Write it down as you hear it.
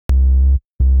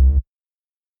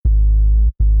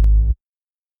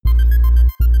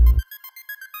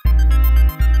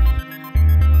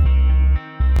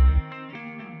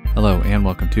and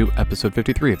welcome to episode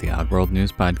 53 of the Oddworld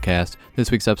News Podcast.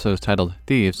 This week's episode is titled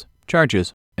Thieves,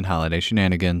 Charges, and Holiday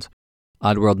Shenanigans.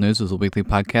 Oddworld News is a weekly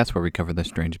podcast where we cover the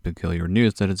strange and peculiar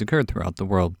news that has occurred throughout the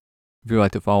world. If you'd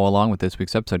like to follow along with this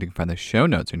week's episode, you can find the show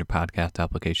notes in your podcast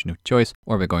application of choice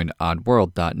or by going to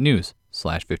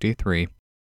oddworld.news/53.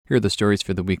 Here are the stories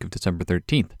for the week of December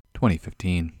 13th,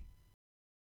 2015.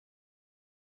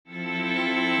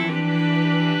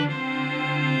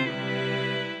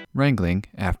 Wrangling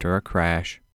after a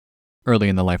crash. Early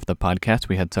in the life of the podcast,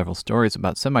 we had several stories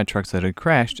about semi-trucks that had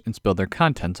crashed and spilled their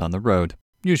contents on the road,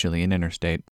 usually an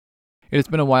interstate. It has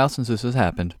been a while since this has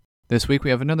happened. This week we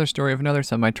have another story of another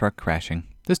semi-truck crashing,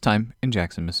 this time in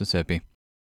Jackson, Mississippi.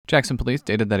 Jackson police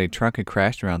stated that a truck had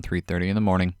crashed around 3:30 in the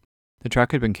morning. The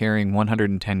truck had been carrying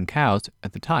 110 cows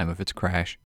at the time of its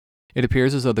crash. It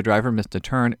appears as though the driver missed a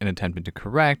turn and attempted to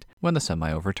correct when the semi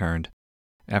overturned.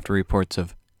 After reports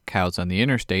of cows on the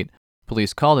interstate,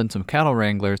 police called in some cattle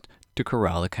wranglers to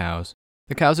corral the cows.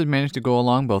 The cows had managed to go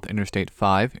along both Interstate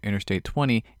 5, Interstate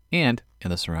 20, and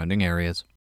in the surrounding areas.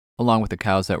 Along with the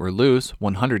cows that were loose,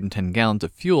 110 gallons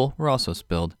of fuel were also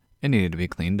spilled and needed to be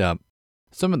cleaned up.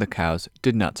 Some of the cows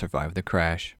did not survive the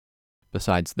crash.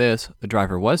 Besides this, the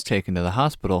driver was taken to the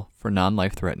hospital for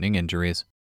non-life-threatening injuries.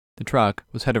 The truck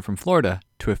was headed from Florida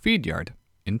to a feed yard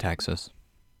in Texas.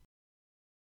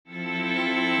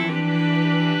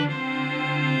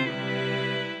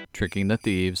 Tricking the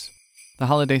thieves. The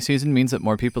holiday season means that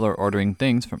more people are ordering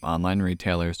things from online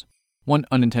retailers. One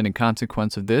unintended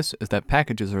consequence of this is that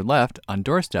packages are left on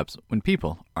doorsteps when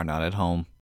people are not at home.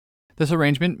 This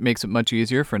arrangement makes it much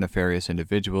easier for nefarious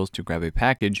individuals to grab a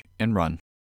package and run.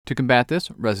 To combat this,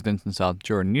 residents in South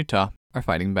Jordan, Utah are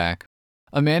fighting back.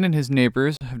 A man and his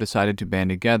neighbors have decided to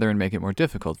band together and make it more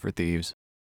difficult for thieves.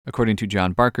 According to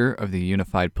John Barker of the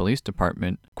Unified Police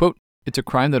Department, quote, "It's a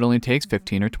crime that only takes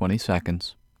 15 or 20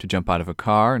 seconds. To jump out of a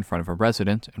car in front of a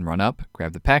resident and run up,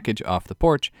 grab the package off the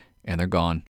porch, and they're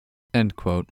gone." End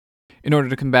quote. In order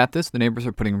to combat this, the neighbors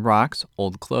are putting rocks,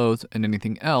 old clothes, and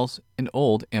anything else in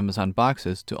old Amazon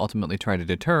boxes to ultimately try to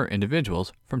deter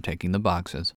individuals from taking the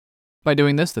boxes. By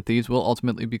doing this, the thieves will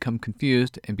ultimately become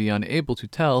confused and be unable to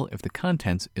tell if the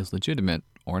contents is legitimate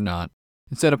or not.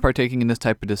 Instead of partaking in this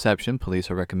type of deception, police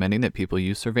are recommending that people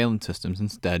use surveillance systems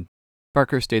instead.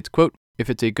 Barker states, quote, "If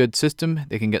it's a good system,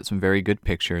 they can get some very good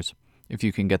pictures. If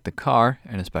you can get the car,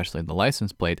 and especially the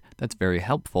license plate, that's very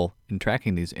helpful in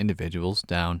tracking these individuals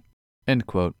down." End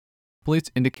quote.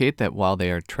 Police indicate that while they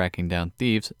are tracking down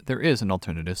thieves, there is an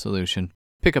alternative solution.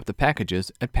 Pick up the packages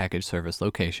at package service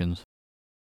locations.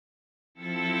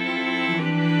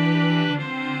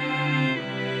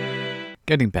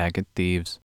 Getting back at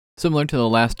thieves. Similar to the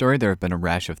last story, there have been a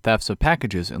rash of thefts of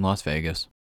packages in Las Vegas.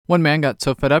 One man got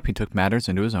so fed up he took matters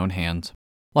into his own hands.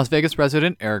 Las Vegas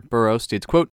resident Eric Burrows states,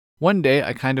 quote, "One day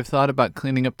I kind of thought about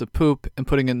cleaning up the poop and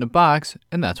putting it in a box,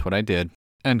 and that's what I did."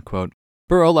 End quote.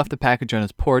 Burrow left the package on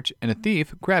his porch, and a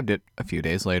thief grabbed it a few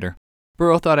days later.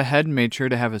 Burrow thought ahead and made sure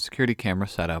to have a security camera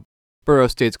set up. Burrow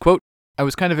states, quote, "I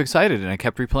was kind of excited and I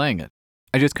kept replaying it.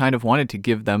 I just kind of wanted to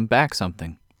give them back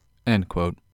something." End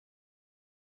quote.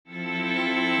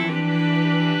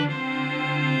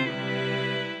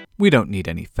 We don't need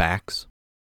any facts.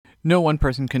 No one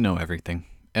person can know everything,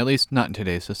 at least not in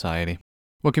today's society.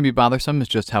 What can be bothersome is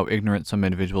just how ignorant some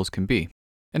individuals can be.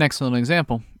 An excellent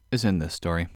example is in this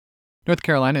story. North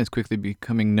Carolina is quickly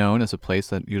becoming known as a place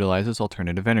that utilizes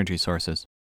alternative energy sources.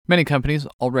 Many companies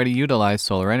already utilize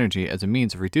solar energy as a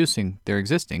means of reducing their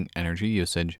existing energy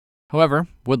usage. However,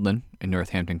 Woodland, in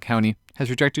Northampton County,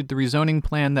 has rejected the rezoning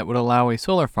plan that would allow a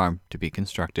solar farm to be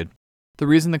constructed. The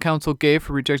reason the council gave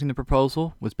for rejecting the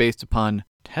proposal was based upon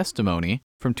testimony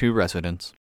from two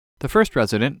residents. The first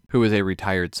resident, who is a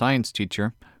retired science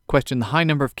teacher, questioned the high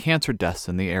number of cancer deaths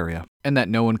in the area, and that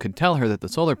no one could tell her that the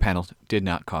solar panels did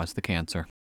not cause the cancer.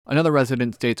 Another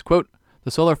resident states, quote, "The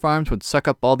solar farms would suck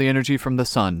up all the energy from the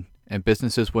sun, and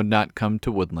businesses would not come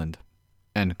to Woodland."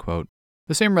 End quote.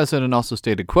 The same resident also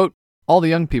stated, quote, "All the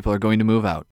young people are going to move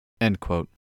out." End quote.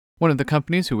 One of the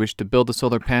companies who wished to build the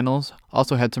solar panels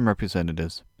also had some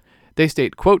representatives. They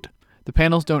state, quote, "The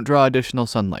panels don't draw additional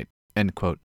sunlight." End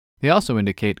quote. They also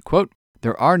indicate, quote,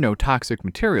 "There are no toxic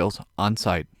materials on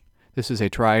site. This is a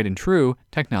tried and true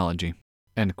technology."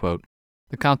 End quote.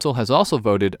 The council has also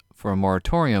voted for a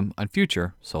moratorium on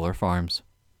future solar farms.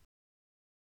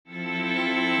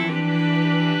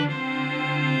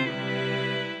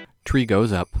 Tree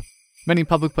goes up. Many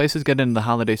public places get into the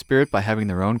holiday spirit by having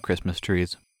their own Christmas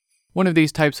trees. One of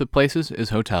these types of places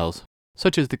is hotels,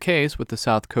 such as the case with the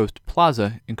South Coast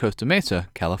Plaza in Costa Mesa,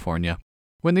 California.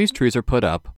 When these trees are put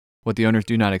up, what the owners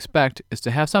do not expect is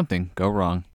to have something go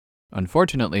wrong.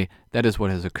 Unfortunately, that is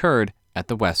what has occurred at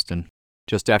the Westin.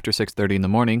 Just after 6:30 in the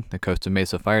morning, the Costa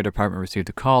Mesa Fire Department received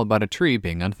a call about a tree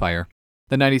being on fire.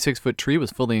 The 96-foot tree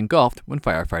was fully engulfed when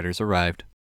firefighters arrived.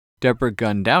 Deborah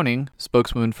Gunn Downing,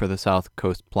 spokeswoman for the South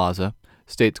Coast Plaza,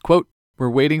 states, quote, "We're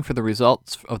waiting for the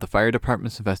results of the fire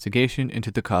department's investigation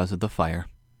into the cause of the fire."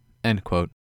 End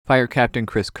quote. Fire Captain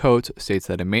Chris Coates states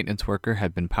that a maintenance worker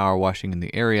had been power washing in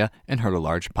the area and heard a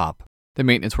large pop. The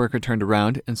maintenance worker turned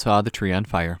around and saw the tree on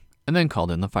fire, and then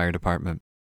called in the fire department.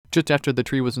 Just after the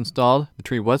tree was installed, the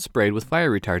tree was sprayed with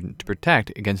fire retardant to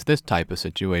protect against this type of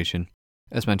situation.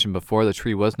 As mentioned before, the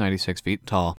tree was 96 feet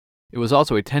tall. It was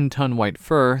also a 10-ton white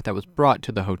fir that was brought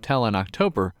to the hotel in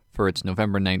October for its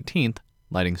November 19th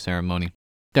lighting ceremony.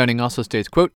 Downing also states,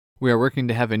 quote, "We are working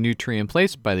to have a new tree in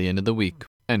place by the end of the week."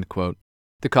 End quote.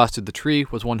 The cost of the tree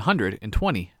was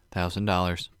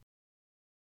 $120,000.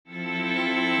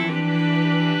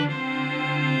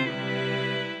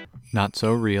 Not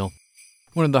so real.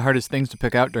 One of the hardest things to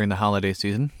pick out during the holiday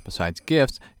season, besides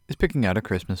gifts, is picking out a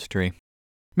Christmas tree.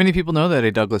 Many people know that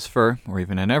a Douglas fir, or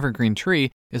even an evergreen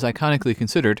tree, is iconically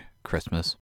considered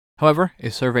Christmas. However, a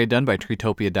survey done by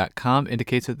Treetopia.com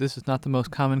indicates that this is not the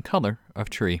most common color of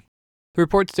tree. The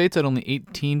report states that only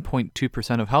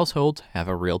 18.2% of households have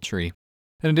a real tree.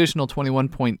 An additional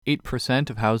 21.8%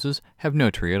 of houses have no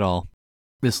tree at all.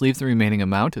 This leaves the remaining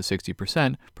amount of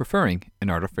 60% preferring an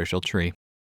artificial tree.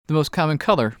 The most common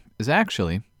color is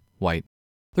actually white.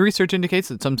 The research indicates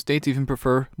that some states even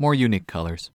prefer more unique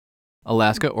colors.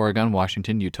 Alaska, Oregon,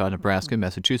 Washington, Utah, Nebraska,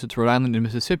 Massachusetts, Rhode Island, and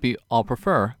Mississippi all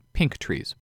prefer pink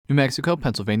trees. New Mexico,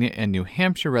 Pennsylvania, and New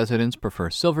Hampshire residents prefer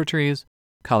silver trees.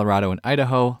 Colorado and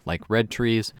Idaho like red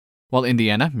trees, while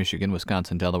Indiana, Michigan,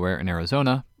 Wisconsin, Delaware, and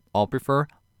Arizona all prefer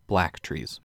black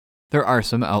trees. There are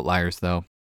some outliers, though.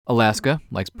 Alaska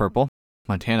likes purple,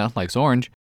 Montana likes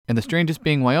orange, and the strangest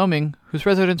being Wyoming, whose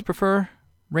residents prefer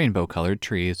rainbow-colored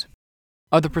trees.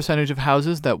 Of the percentage of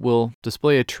houses that will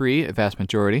display a tree, a vast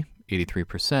majority,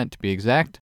 83% to be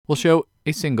exact, will show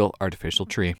a single artificial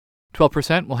tree.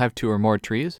 12% will have 2 or more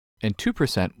trees, and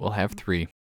 2% will have 3.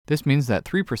 This means that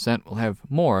 3% will have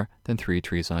more than 3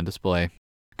 trees on display.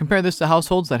 Compare this to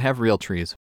households that have real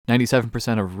trees.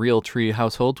 97% of real tree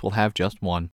households will have just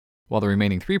 1, while the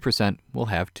remaining 3% will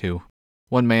have 2.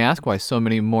 One may ask why so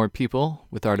many more people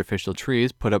with artificial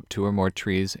trees put up 2 or more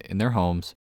trees in their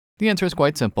homes. The answer is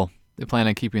quite simple. They plan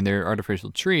on keeping their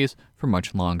artificial trees for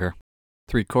much longer.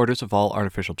 3/4 of all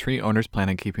artificial tree owners plan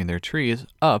on keeping their trees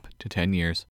up to 10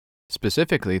 years.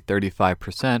 Specifically,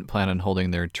 35% plan on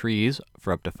holding their trees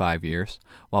for up to 5 years,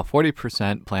 while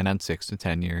 40% plan on 6 to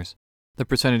 10 years. The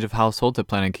percentage of households that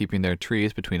plan on keeping their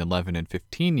trees between 11 and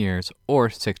 15 years, or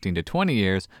 16 to 20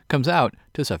 years, comes out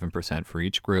to 7% for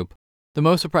each group. The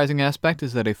most surprising aspect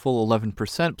is that a full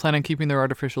 11% plan on keeping their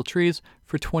artificial trees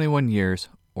for 21 years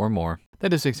or more.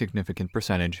 That is a significant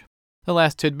percentage. The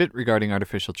last tidbit regarding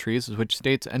artificial trees is which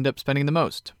states end up spending the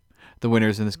most. The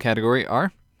winners in this category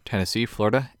are Tennessee,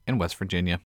 Florida, and West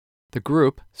Virginia. The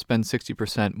group spends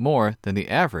 60% more than the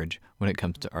average when it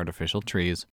comes to artificial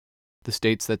trees. The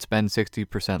states that spend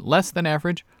 60% less than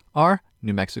average are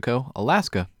New Mexico,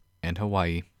 Alaska, and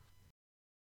Hawaii.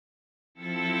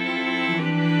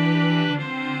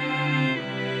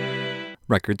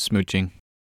 Record smooching.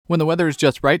 When the weather is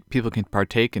just right, people can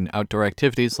partake in outdoor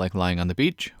activities like lying on the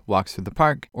beach, walks through the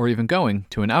park, or even going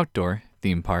to an outdoor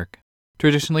theme park.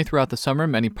 Traditionally, throughout the summer,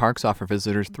 many parks offer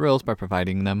visitors thrills by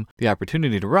providing them the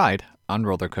opportunity to ride on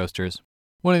roller coasters.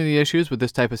 One of the issues with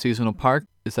this type of seasonal park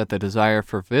is that the desire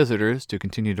for visitors to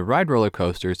continue to ride roller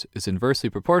coasters is inversely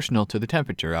proportional to the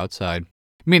temperature outside,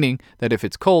 meaning that if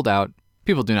it's cold out,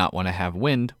 people do not want to have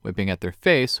wind whipping at their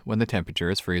face when the temperature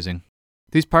is freezing.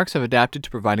 These parks have adapted to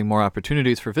providing more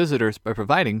opportunities for visitors by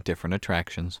providing different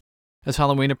attractions. As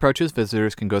Halloween approaches,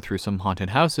 visitors can go through some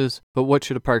haunted houses, but what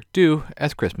should a park do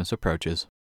as Christmas approaches?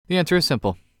 The answer is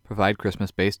simple: provide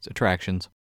Christmas-based attractions.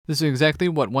 This is exactly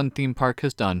what one theme park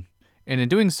has done, and in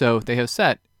doing so, they have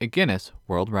set a Guinness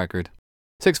World Record.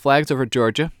 Six Flags over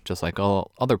Georgia, just like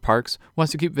all other parks,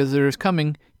 wants to keep visitors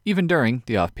coming even during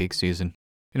the off-peak season.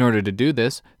 In order to do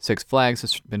this, Six Flags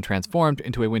has been transformed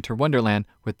into a winter wonderland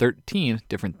with 13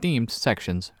 different themed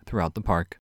sections throughout the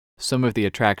park. Some of the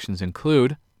attractions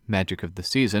include Magic of the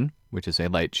Season, which is a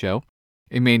light show,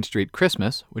 a Main Street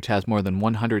Christmas, which has more than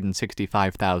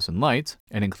 165,000 lights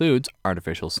and includes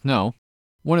artificial snow.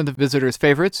 One of the visitors'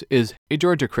 favorites is a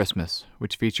Georgia Christmas,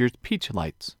 which features peach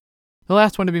lights. The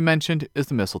last one to be mentioned is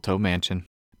the Mistletoe Mansion.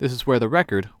 This is where the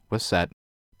record was set.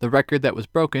 The record that was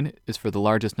broken is for the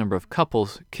largest number of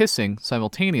couples kissing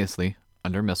simultaneously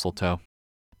under mistletoe.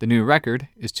 The new record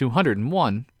is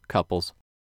 201 couples.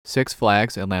 Six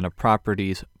Flags Atlanta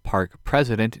Properties Park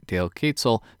President Dale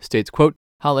Keatzel states, quote,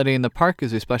 "Holiday in the Park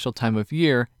is a special time of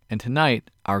year, and tonight,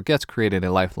 our guests created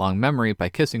a lifelong memory by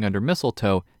kissing under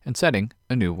mistletoe and setting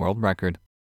a new world record."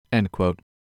 End quote.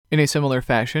 In a similar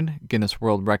fashion, Guinness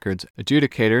World Records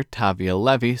adjudicator Tavia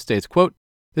Levy states, quote,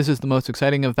 "This is the most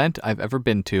exciting event I've ever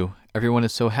been to. Everyone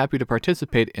is so happy to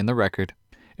participate in the record.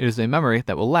 It is a memory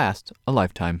that will last a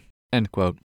lifetime." End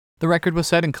quote. The record was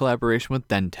set in collaboration with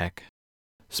Dentec.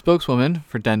 Spokeswoman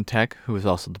for Dentec, who is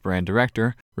also the brand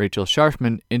director, Rachel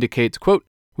Scharfman, indicates, quote,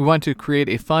 "We want to create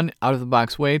a fun,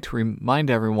 out-of-the-box way to remind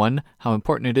everyone how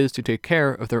important it is to take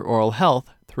care of their oral health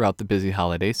throughout the busy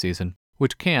holiday season,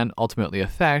 which can ultimately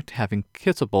affect having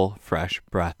kissable, fresh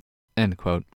breath." End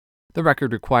quote. The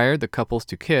record required the couples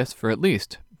to kiss for at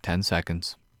least 10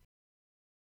 seconds.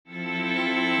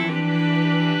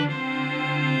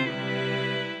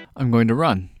 I'm going to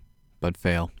run, but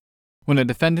fail. When a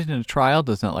defendant in a trial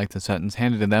does not like the sentence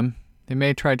handed to them, they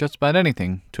may try just about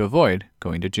anything to avoid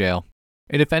going to jail.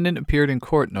 A defendant appeared in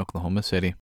court in Oklahoma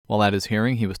City. While at his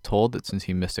hearing, he was told that since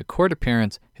he missed a court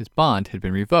appearance, his bond had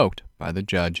been revoked by the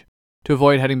judge. To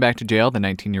avoid heading back to jail, the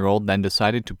 19-year-old then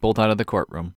decided to bolt out of the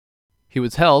courtroom. He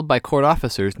was held by court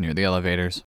officers near the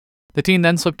elevators. The teen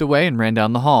then slipped away and ran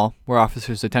down the hall, where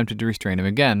officers attempted to restrain him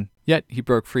again, yet he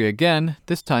broke free again,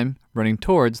 this time running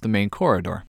towards the main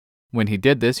corridor. When he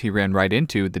did this, he ran right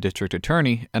into the district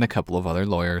attorney and a couple of other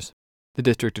lawyers. The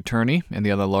district attorney and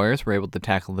the other lawyers were able to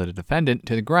tackle the defendant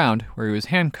to the ground, where he was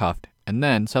handcuffed and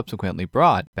then subsequently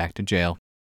brought back to jail.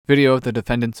 Video of the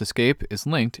defendant's escape is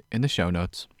linked in the show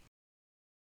notes.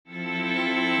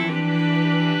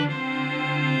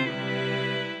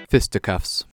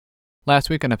 Fisticuffs. Last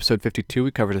week on episode 52,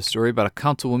 we covered a story about a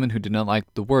councilwoman who did not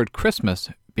like the word Christmas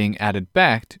being added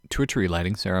back to a tree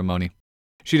lighting ceremony.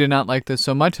 She did not like this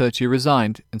so much that she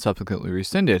resigned and subsequently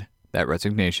rescinded that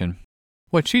resignation.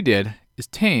 What she did is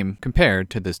tame compared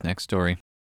to this next story.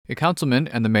 A councilman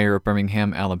and the mayor of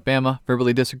Birmingham, Alabama,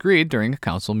 verbally disagreed during a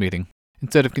council meeting.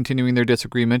 Instead of continuing their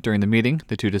disagreement during the meeting,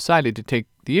 the two decided to take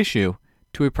the issue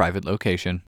to a private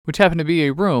location, which happened to be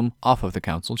a room off of the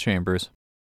council chambers.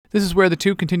 This is where the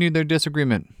two continued their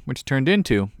disagreement, which turned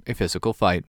into a physical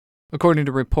fight. According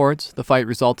to reports, the fight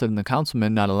resulted in the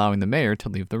councilman not allowing the mayor to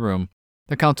leave the room.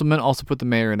 The councilman also put the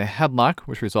mayor in a headlock,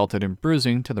 which resulted in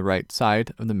bruising to the right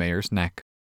side of the mayor's neck.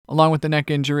 Along with the neck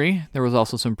injury, there was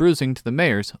also some bruising to the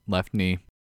mayor's left knee.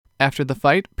 After the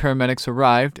fight, paramedics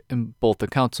arrived and both the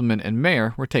councilman and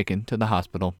mayor were taken to the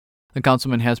hospital. The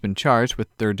councilman has been charged with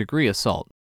third-degree assault.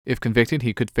 If convicted,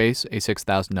 he could face a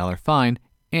 $6,000 fine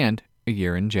and a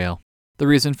year in jail. The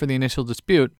reason for the initial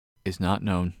dispute is not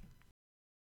known.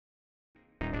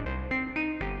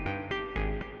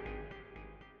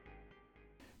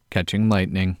 Catching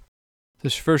lightning.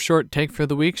 This first short take for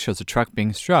the week shows a truck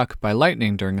being struck by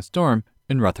lightning during a storm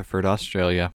in Rutherford,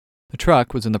 Australia. The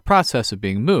truck was in the process of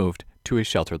being moved to a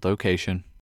sheltered location.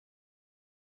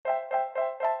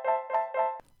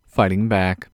 Fighting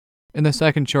back. In the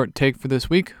second short take for this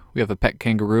week, we have a pet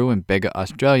kangaroo in Bega,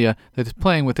 Australia that is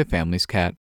playing with a family's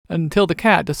cat, until the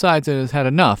cat decides it has had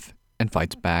enough and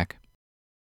fights back.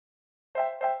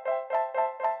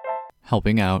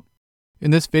 Helping out.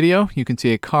 In this video, you can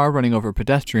see a car running over a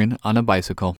pedestrian on a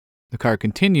bicycle. The car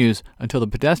continues until the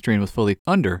pedestrian was fully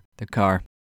under the car.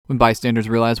 When bystanders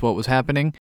realized what was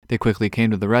happening, they quickly came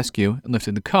to the rescue and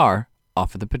lifted the car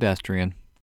off of the pedestrian.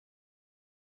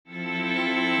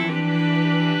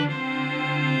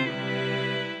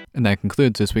 And that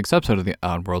concludes this week's episode of the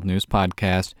Oddworld News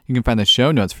Podcast. You can find the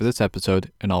show notes for this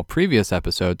episode and all previous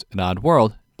episodes at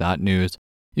oddworld.news.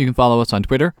 You can follow us on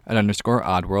Twitter at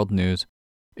 _oddworldnews.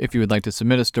 If you would like to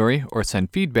submit a story or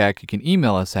send feedback, you can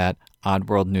email us at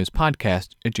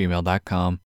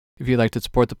oddworldnewspodcast@gmail.com. If you'd like to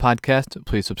support the podcast,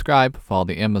 please subscribe, follow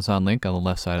the Amazon link on the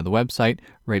left side of the website,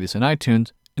 rate us in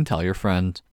iTunes, and tell your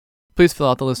friends. Please fill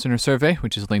out the listener survey,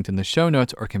 which is linked in the show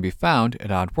notes or can be found at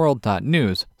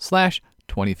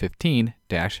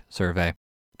oddworld.news/2015-survey.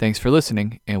 Thanks for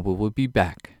listening, and we will be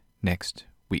back next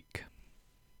week.